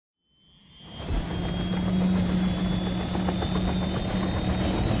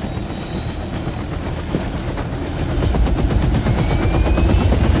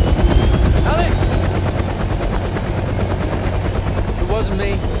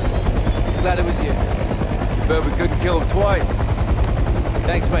Glad it was you. Bet we couldn't kill him twice.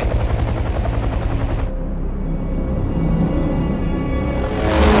 Thanks, mate.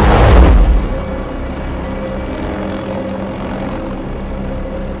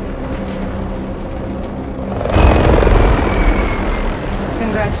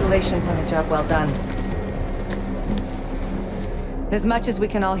 Congratulations on a job well done. As much as we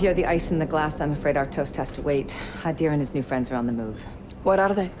can all hear the ice in the glass, I'm afraid our toast has to wait. Hadir and his new friends are on the move. What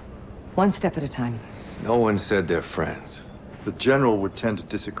are they? One step at a time. No one said they're friends. The General would tend to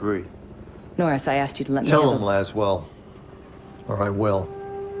disagree. Norris, I asked you to let me Tell handle- him, Laswell. Or I will.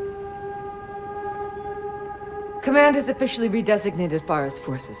 Command has officially redesignated Farah's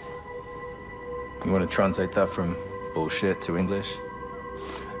forces. You want to translate that from bullshit to English?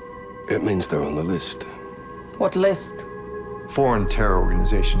 It means they're on the list. What list? Foreign terror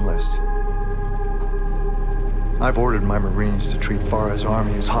organization list. I've ordered my Marines to treat Farah's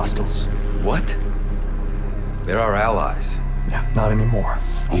army as hostiles. What? They're our allies. Yeah, not anymore.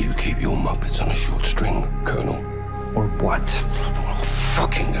 You keep your Muppets on a short string, Colonel. Or what? I'll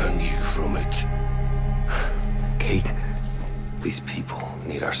fucking earn you from it. Kate, these people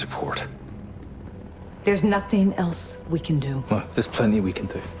need our support. There's nothing else we can do. Well, there's plenty we can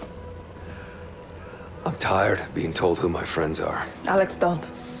do. I'm tired of being told who my friends are. Alex, don't.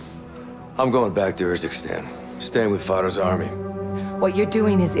 I'm going back to Urzikstan, staying with Farah's army. What you're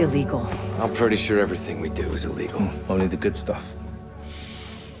doing is illegal. I'm pretty sure everything we do is illegal. Only the good stuff.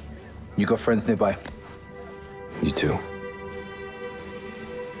 You got friends nearby? You too.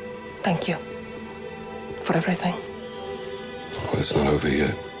 Thank you. For everything. Well, it's not over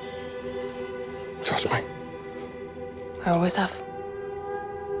yet. Trust me. I always have.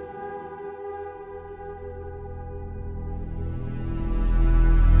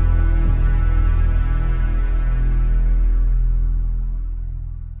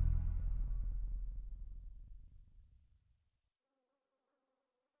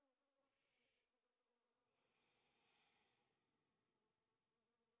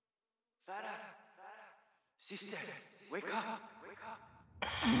 Sister, wake up.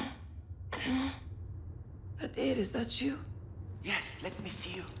 Hadir, is that you? Yes, let me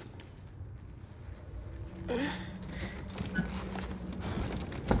see you.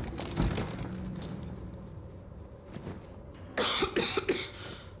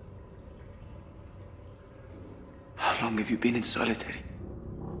 How long have you been in solitary?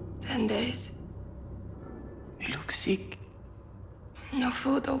 10 days. You look sick. No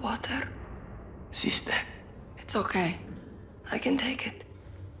food or water. Sister, It's okay. I can take it.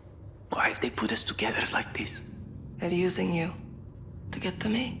 why have they put us together like this? They're using you to get to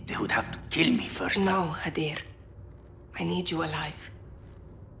me. They would have to kill me first. No, Hadir. I need you alive.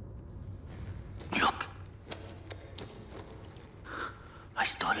 Look. I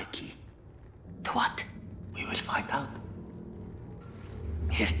stole a key. To what? We will find out.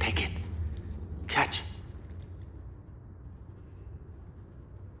 Here, take it. Catch.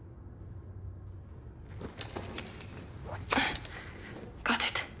 Got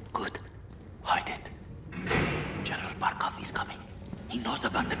it. Good. Hide it. General Barkov is coming. He knows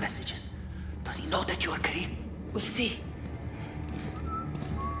about the messages. Does he know that you are Karim? We'll see.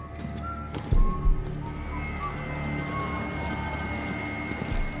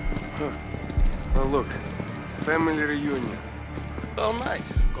 Oh, look. Family reunion. Oh,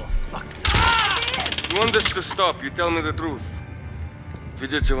 nice. Go fuck. You want us to stop, you tell me the truth.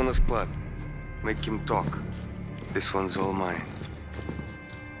 Ведете его на склад. Make him talk. This one's all mine.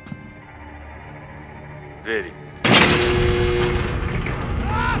 Very.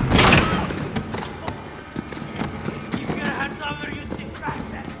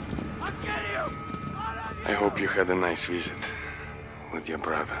 I hope you had a nice visit with your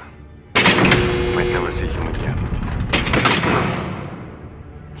brother. Might never see him again.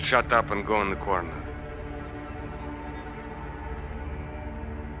 Shut up and go in the corner.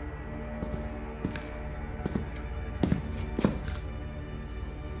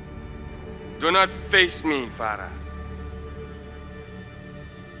 Do not face me, Farah.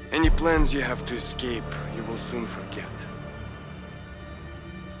 Any plans you have to escape, you will soon forget.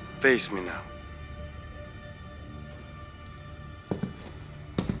 Face me now.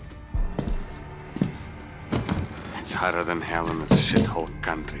 It's hotter than hell in this shithole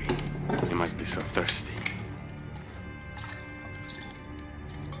country. You must be so thirsty.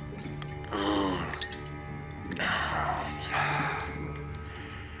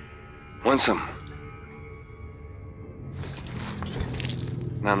 Want some?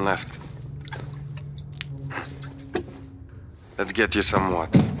 None left. Let's get you some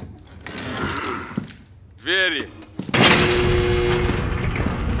water. Very.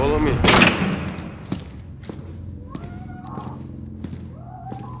 Follow me.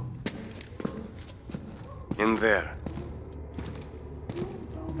 In there.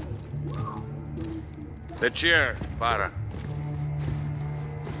 The chair, Farah.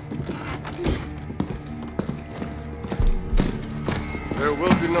 There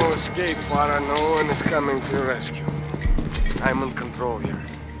will be no escape, Farah. No one is coming to your rescue. I'm in control here.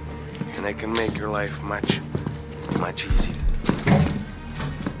 And I can make your life much easier.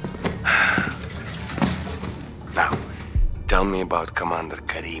 Now, tell me about Commander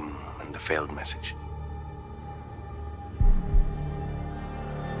Karim and the failed message.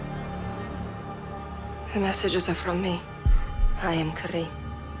 The messages are from me. I am Karim.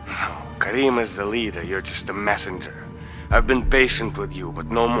 No, Karim is the leader. You're just a messenger. I've been patient with you, but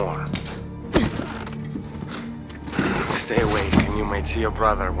no more. Stay awake, and you might see your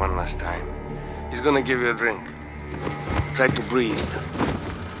brother one last time. He's gonna give you a drink. Try to breathe.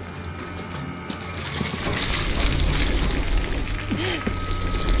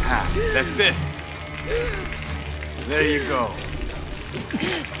 That's it. There you go.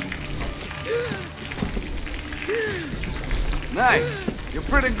 Nice. You're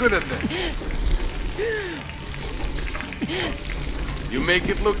pretty good at this. You make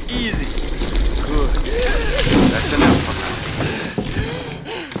it look easy. Good. That's enough for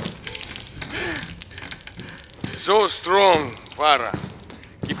now. So strong, Farah.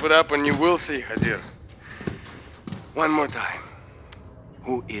 Keep it up and you will see, Hadir. One more time.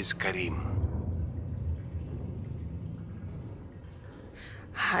 Who is Karim?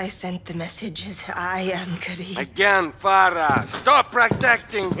 I sent the messages. I am Karim. Again, Farah. Stop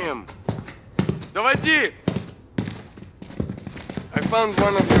protecting him. Доводи! I found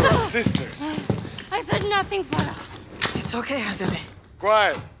one of your sisters. I said nothing, Farah. It's okay, Azale.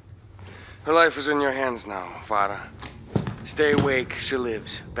 Quiet. Her life is in your hands now, Farah. Stay awake, she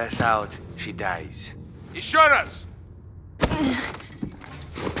lives. Pass out, she dies. Еще раз!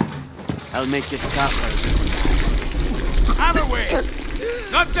 I'll make it tougher. Other way!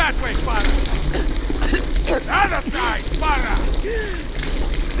 Not that way, Farah! Other side, Farah!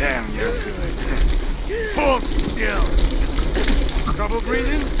 Damn, you're good. Hold still. Trouble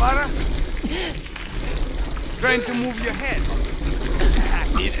breathing, Farah? Trying to move your head.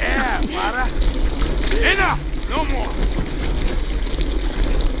 Need air, Farah. Enough! No more!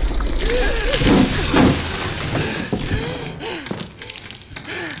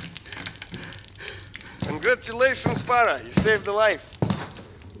 Congratulations, Farah. You saved a life.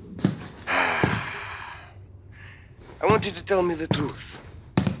 I want you to tell me the truth.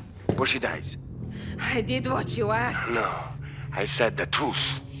 Or she dies. I did what you asked. No, I said the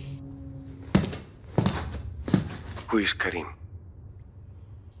truth. Who is Karim?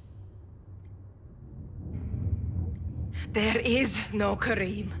 There is no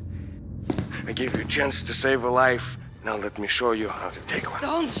Karim. I gave you a chance to save a life. Now let me show you how to take one.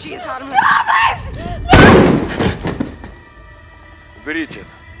 Don't, she is harmless. Уберите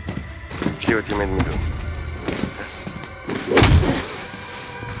это. See what you made me do.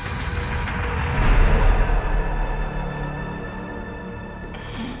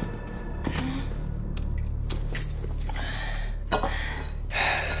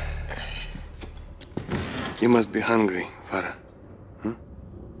 You must be hungry, Farah.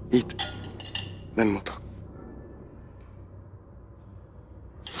 Eat. Then we'll talk.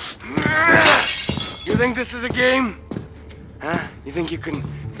 You think this is a game? Huh? You think you can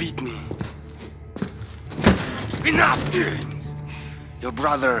beat me? Enough games! Your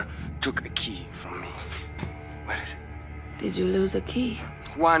brother took a key from me. Where is it? Did you lose a key?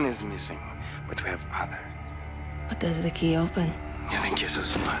 One is missing, but we have others. What does the key open? You think you're so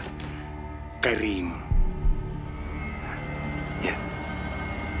smart? Karim. Yes.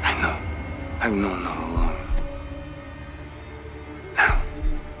 I know. I've known all along. Now,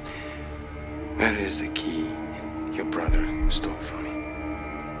 where is the key your brother stole from me?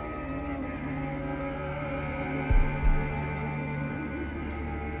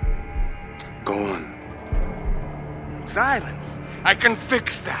 Go on. Silence. I can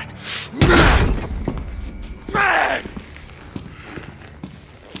fix that.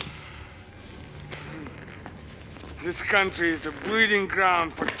 This country is a breeding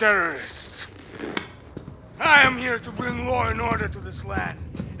ground for terrorists. I am here to bring law and order to this land,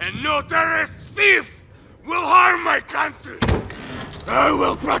 and no terrorist thief will harm my country. I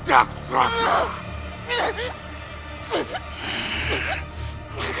will protect Russia.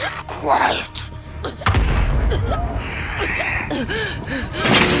 Quiet.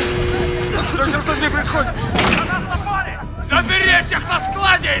 Что с ней происходит? Запереть их на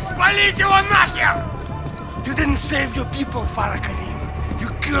складе и спалить его нахер! You didn't save your people, Farah Karim. You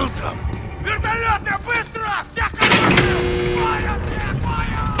killed them. Вертолеты, быстро! Всех! Фire!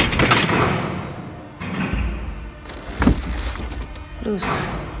 Фire! Loose,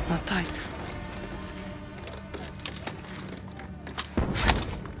 not tight.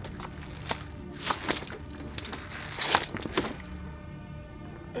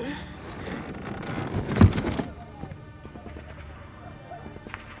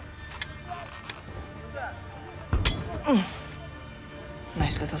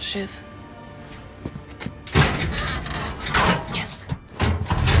 Nice little shiv. Yes.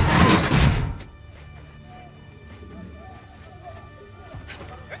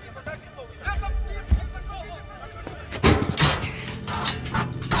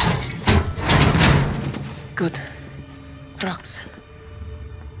 Good. Rocks.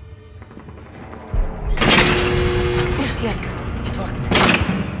 Yes, it worked.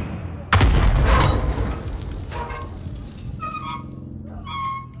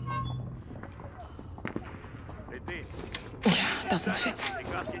 Doesn't fit. I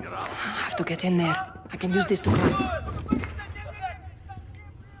have to get in there. I can use this to climb.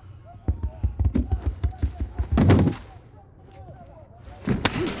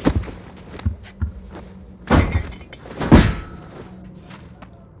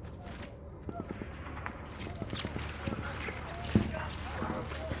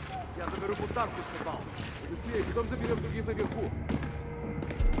 Я заберу пустарку с металл. Быстрее, потом заберем других наверху.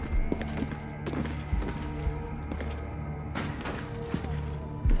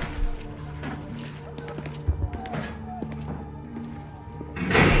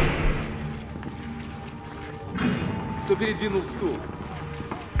 Кто передвинул стул?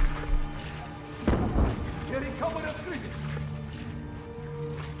 Перекопали открытие!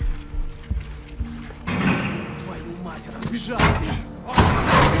 Твою мать, разбежал! У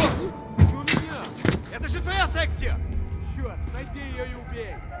меня! Это же твоя секция! Черт, найди ее и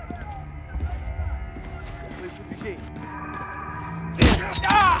убей! Слышу движение.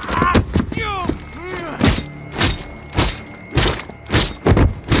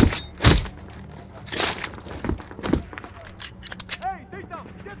 Эй, ты там!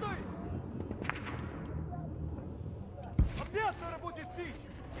 Где ты? Ответственно работает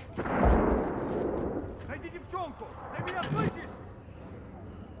пища! Найди девчонку! Ты меня слышишь?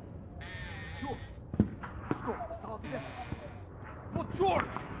 Черт! Что? Стал ответ? Вот черт!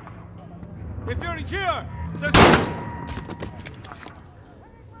 If you're in here, there's...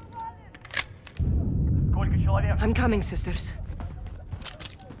 Сколько человек? I'm coming, sisters.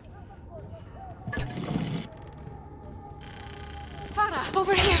 Farah!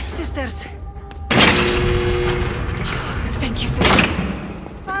 Over here, sisters. Thank you, sister.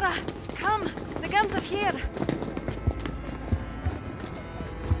 Farah, come! The guns are here!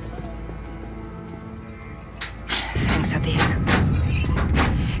 Thanks, Adir.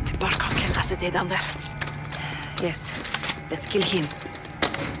 The Barkov killed Ascertain down there. Yes, let's kill him.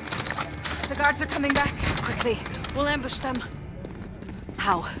 The guards are coming back. Quickly, we'll ambush them.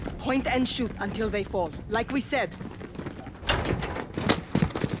 How? Point and shoot until they fall, like we said.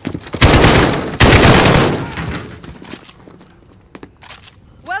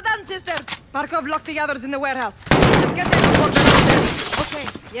 Well done, sisters! Barkov locked the others in the warehouse. Let's get them before they're out there. Okay,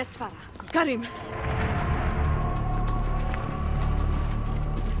 yes, Farah. Got him.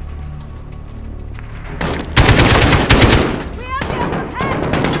 We have the upper hand!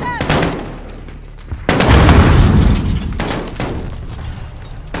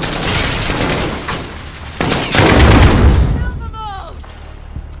 Kill them all!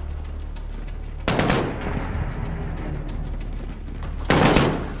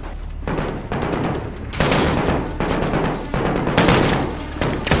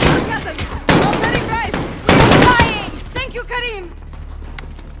 Cousin! You're very brave! We're flying! Thank you, Karim!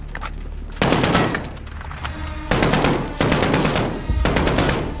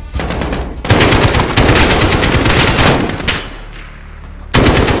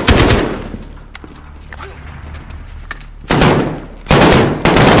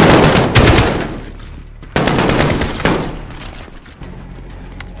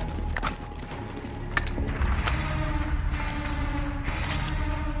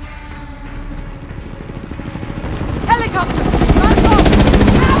 Helicopter! Barkov!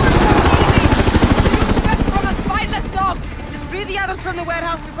 You expect from a spineless dog! Let's free the others from the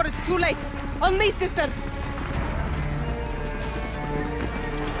warehouse before it's too late. On me, sisters!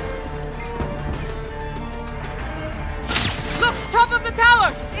 Look, top of the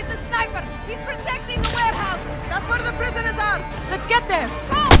tower! It's a sniper! He's protecting the warehouse! That's where the prisoners are! Let's get there!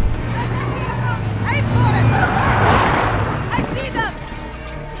 Go! Aim for it! I see them!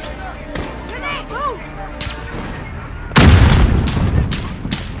 Grenade! Move!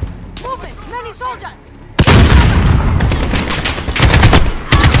 Movement! Many soldiers!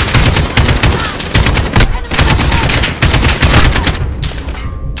 Enemy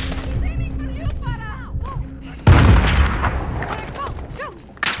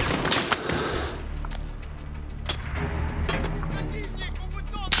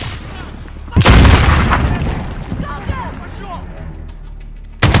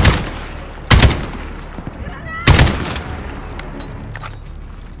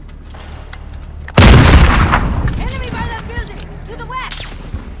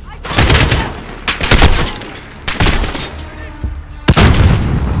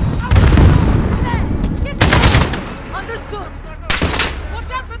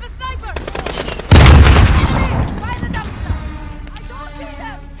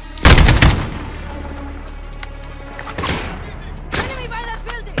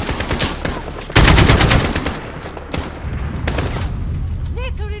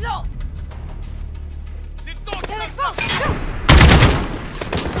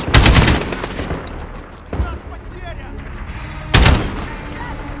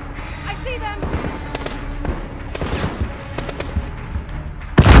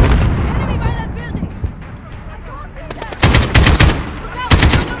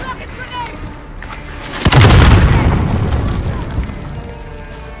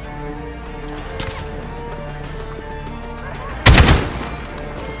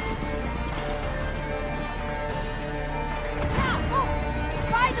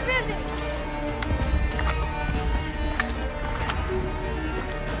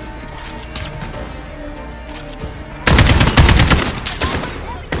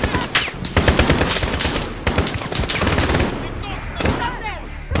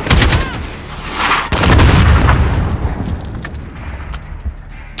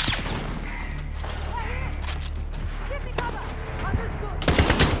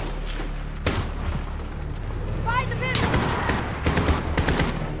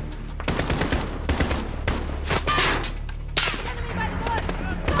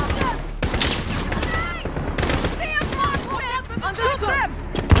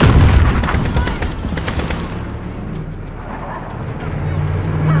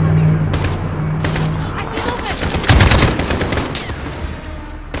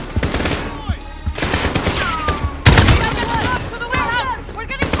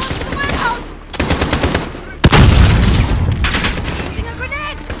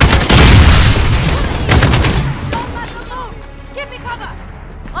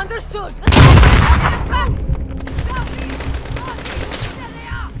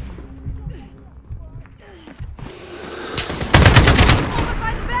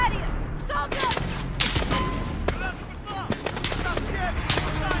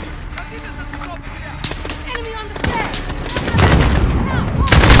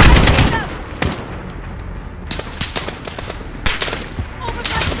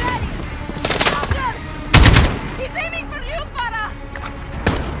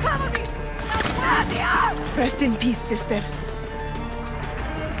Rest in peace, sister.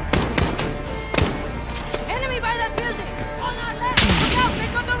 Enemy by that building! On our left! Look out! They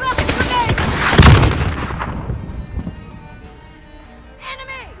got a rocket grenade!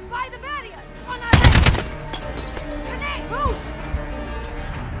 Enemy! By the barrier! On our left! Grenade! Move!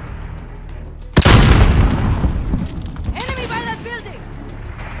 Enemy by that building!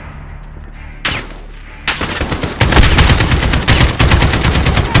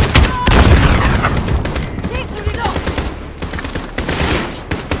 Take the reload!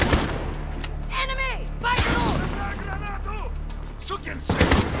 Enemy! By the road!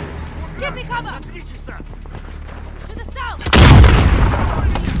 Give me cover! To the south!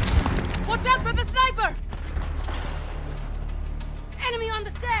 Watch out for the sniper! Enemy on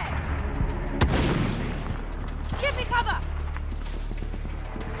the stairs! Give me cover!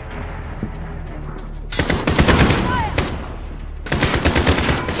 Fire!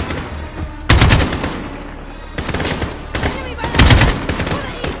 Enemy by the to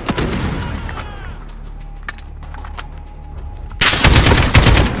the east!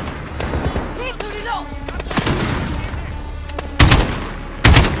 Need to reload!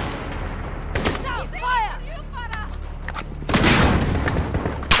 South, fire!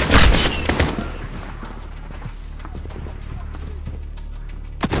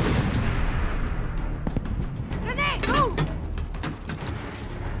 Grenade, move!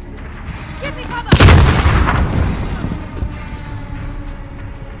 Give me cover!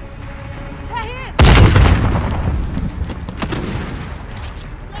 There he is!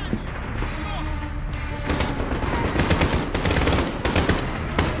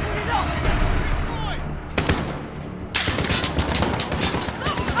 Reload!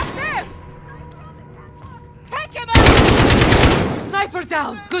 Up there! Take him out! Sniper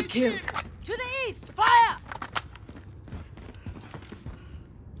down! Good kill! To the east! Fire!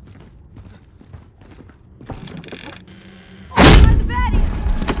 By the barrier!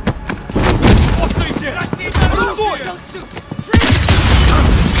 Don't shoot!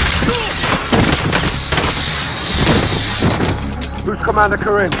 Who's Commander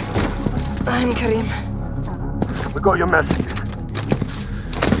Karim? I'm Karim. We got your message.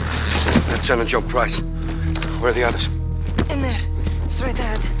 Lieutenant Joe Price. Where are the others? In there. Straight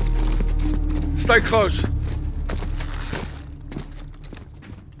ahead. Stay close.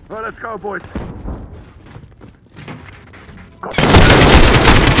 All right, let's go, boys.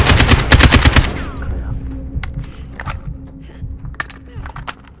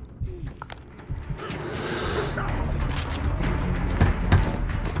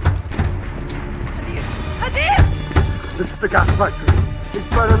 Hadir! This is the gas factory. He's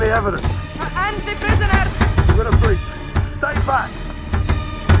spreading the evidence. And the prisoners! We're gonna breach. Stay back.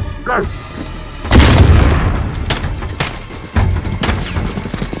 Go.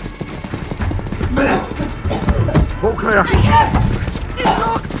 All clear. It's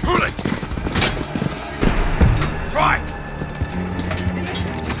locked! Pull it. Right.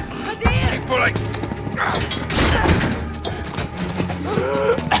 Hadir! Keep pulling.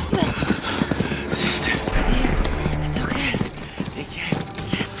 Sister, It's okay. they came.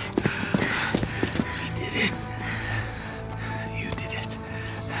 Yes. We did it. You did it.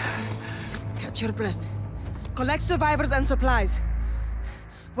 Catch your breath. Collect survivors and supplies.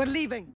 We're leaving.